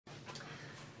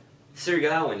Sir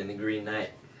Gawain and the Green Knight.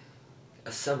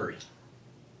 A summary.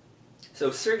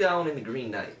 So Sir Gawain and the Green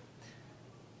Knight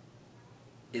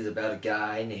is about a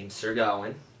guy named Sir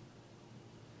Gawain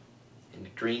and the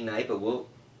Green Knight, but we'll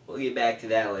get back to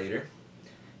that later.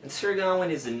 And Sir Gawain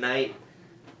is a knight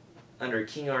under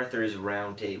King Arthur's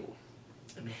round table.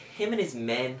 And him and his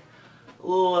men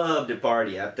love to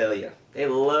party, I'll tell you. They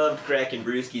love cracking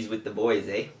brewskis with the boys,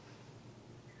 eh?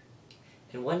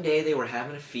 And one day they were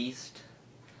having a feast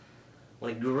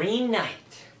when a Green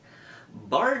Knight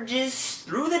barges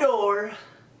through the door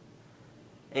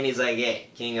and he's like, "Hey,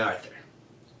 King Arthur,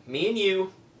 me and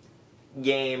you,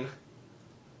 game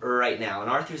right now." And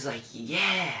Arthur's like,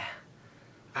 "Yeah,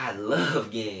 I love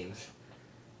games."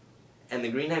 And the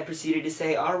Green Knight proceeded to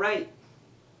say, "All right,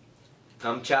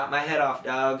 come chop my head off,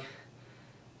 dog."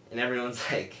 And everyone's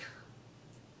like,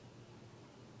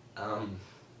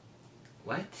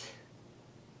 what?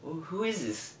 Who is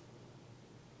this?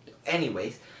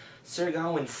 Anyways, Sir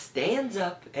Gawain stands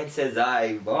up and says,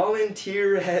 "I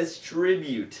volunteer as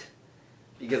tribute."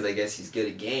 Because I guess he's good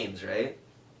at games, right?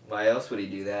 Why else would he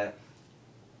do that?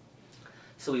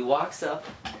 So he walks up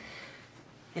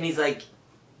and he's like,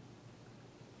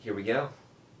 "Here we go."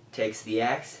 Takes the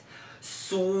axe,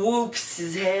 swoops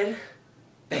his head,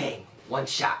 bang, one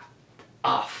shot,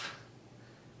 off.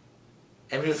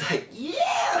 Everyone's like,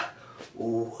 "Yeah!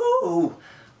 Whoa!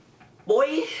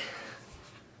 Boy!"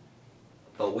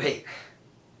 But wait.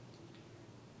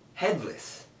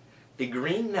 Headless, the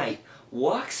Green Knight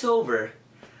walks over,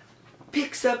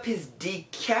 picks up his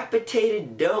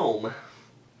decapitated dome.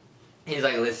 He's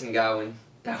like, "Listen, Gawain,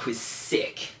 that was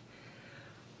sick.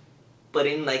 But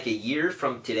in like a year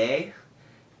from today,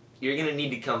 you're gonna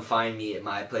need to come find me at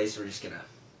my place. We're just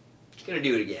gonna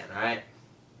do it again, alright?"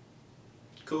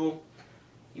 Cool.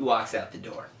 He walks out the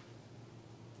door.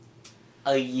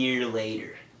 A year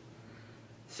later,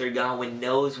 Sir Gawain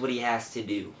knows what he has to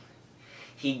do.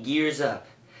 He gears up,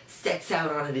 sets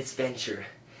out on an adventure.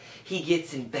 He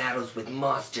gets in battles with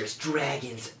monsters,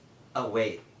 dragons. Oh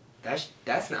wait,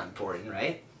 that's not important,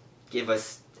 right? Give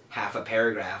us half a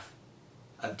paragraph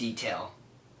of detail.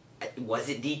 Was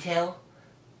it detail?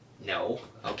 No.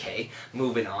 Okay,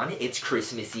 moving on. It's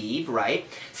Christmas Eve, right?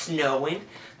 Snowing.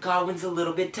 Gawain's a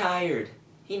little bit tired.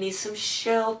 He needs some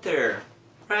shelter,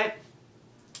 right?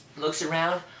 Looks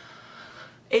around.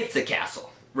 It's a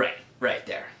castle. Right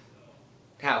there.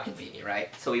 How convenient,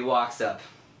 right? So he walks up.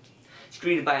 He's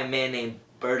greeted by a man named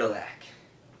Bertilac,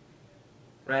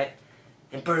 right?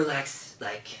 And Bertilac's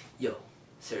like, "Yo,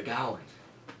 Sir Gawain,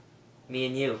 me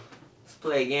and you, let's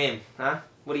play a game, huh?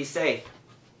 What do you say?"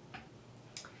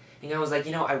 And Gawain's like,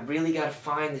 "I really gotta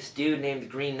find this dude named the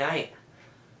Green Knight.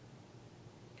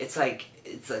 It's like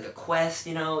a quest,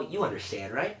 you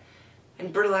understand, right?"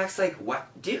 And Bertilac's like,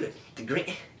 "What, dude? The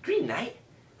Green Knight?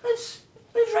 Lives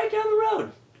right down the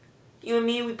road. You and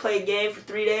me, we play a game for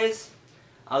 3 days.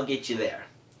 I'll get you there."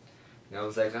 And I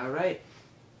was like, "All right."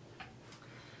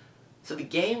 So the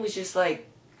game was just like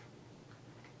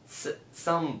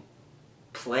some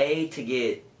play to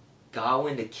get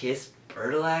Gawain to kiss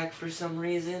Bertilac for some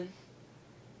reason.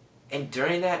 And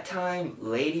during that time,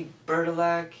 Lady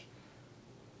Bertilac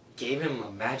gave him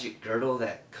a magic girdle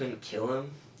that couldn't kill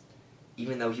him,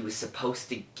 even though he was supposed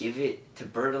to give it to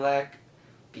Bertilac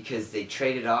because they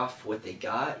traded off what they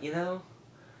got,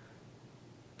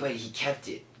 But he kept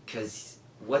it, because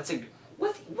what's a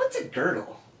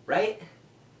girdle, right?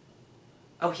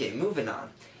 Okay, moving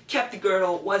on. Kept the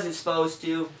girdle, wasn't supposed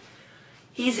to.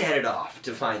 He's headed off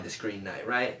to find this Green Knight,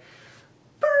 right?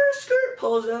 Skirt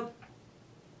pulls up.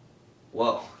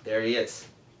 Whoa, there he is.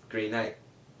 Green Knight.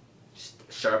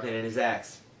 Just sharpening his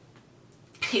axe.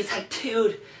 He's like,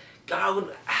 "Dude, Gawain,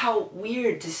 how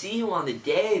weird to see you on the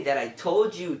day that I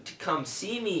told you to come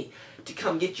see me, to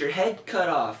come get your head cut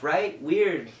off, right?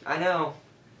 Weird, I know.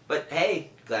 But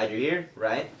hey, glad you're here,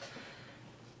 right?"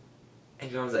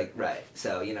 And Gawain's like, "Right."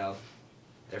 So,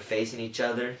 they're facing each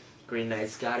other. Green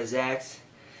Knight's got his axe,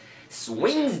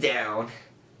 swings down,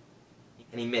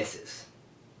 and he misses.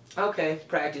 Okay,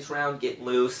 practice round, getting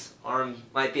loose. Arm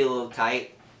might be a little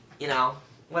tight,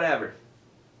 whatever.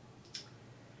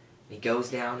 And he goes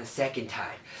down a second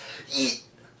time.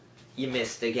 You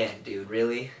missed again, dude,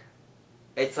 really?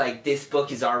 It's like this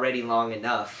book is already long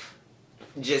enough.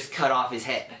 Just cut off his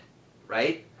head,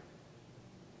 right?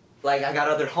 Like, I got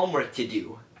other homework to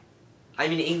do.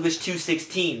 I'm in English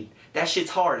 216. That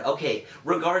shit's hard. Okay,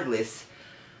 regardless,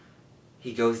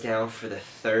 he goes down for the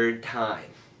third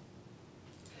time.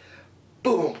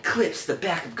 Boom! Clips the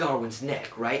back of Gawain's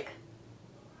neck, right?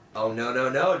 Oh,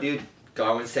 no, dude.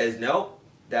 Gawain says, "Nope.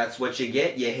 That's what you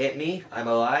get. You hit me. I'm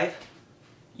alive.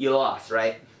 You lost,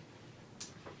 right?"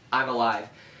 I'm alive.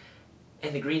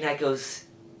 And the Green Knight goes,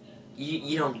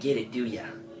 you don't get it, do ya?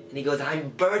 And he goes,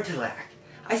 I'm Bertilac.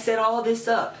 I set all this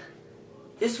up.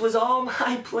 This was all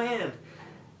my plan.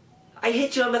 I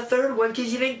hit you on the third one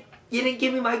because you didn't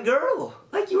give me my girl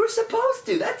like you were supposed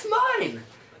to. That's mine.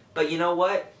 But you know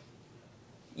what?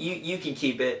 You can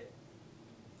keep it.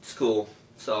 It's cool.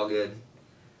 It's all good.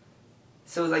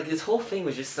 So like this whole thing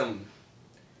was just some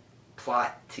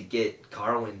plot to get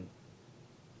Gawain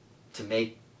to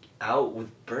make out with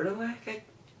Bertilac.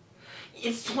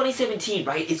 It's 2017,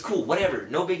 right? It's cool. Whatever.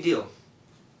 No big deal.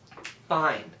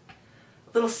 Fine.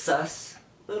 A little sus.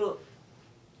 A little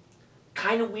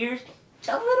kind of weird.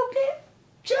 Just a little bit.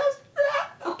 Just that.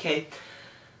 Okay.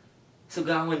 So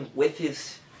Gawain, with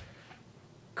his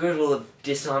girdle of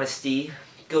dishonesty,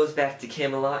 goes back to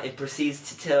Camelot and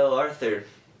proceeds to tell Arthur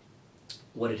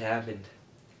what had happened.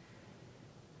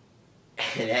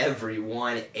 And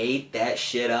everyone ate that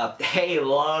shit up. They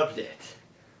loved it.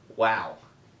 Wow.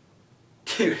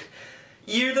 Dude,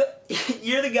 you're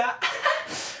the guy.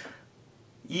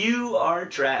 You are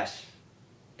trash.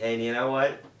 And you know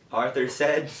what? Arthur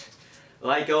said,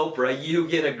 like Oprah, you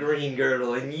get a green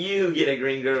girdle, and you get a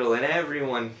green girdle, and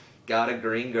everyone got a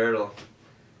green girdle.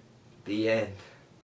 The end.